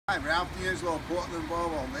Hi, Ralph D'Angelo, Portland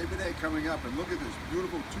Volvo. Labor Day coming up, and look at this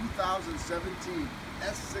beautiful 2017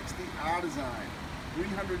 S60 R design.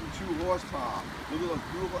 302 horsepower. Look at those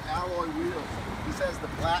beautiful alloy wheels. This has the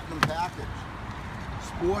platinum package.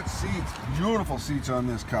 Sports seats, beautiful seats on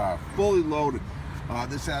this car, fully loaded.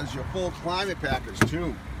 This has your full climate package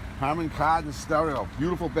too. Harman Kardon stereo,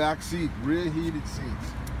 beautiful back seat, rear heated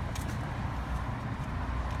seats.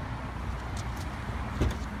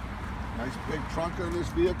 Nice big trunk on this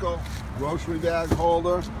vehicle, grocery bag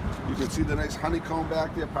holder. You can see the nice honeycomb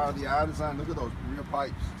back there, part of the R design. Look at those rear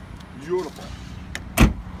pipes, beautiful.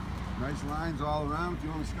 Nice lines all around. If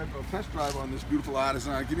you want to schedule a test drive on this beautiful R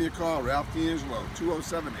design, give me a call, Ralph D'Angelo,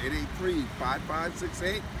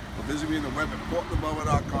 207-883-5568, or visit me on the web at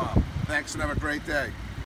portlandvolvo.com. Thanks and have a great day.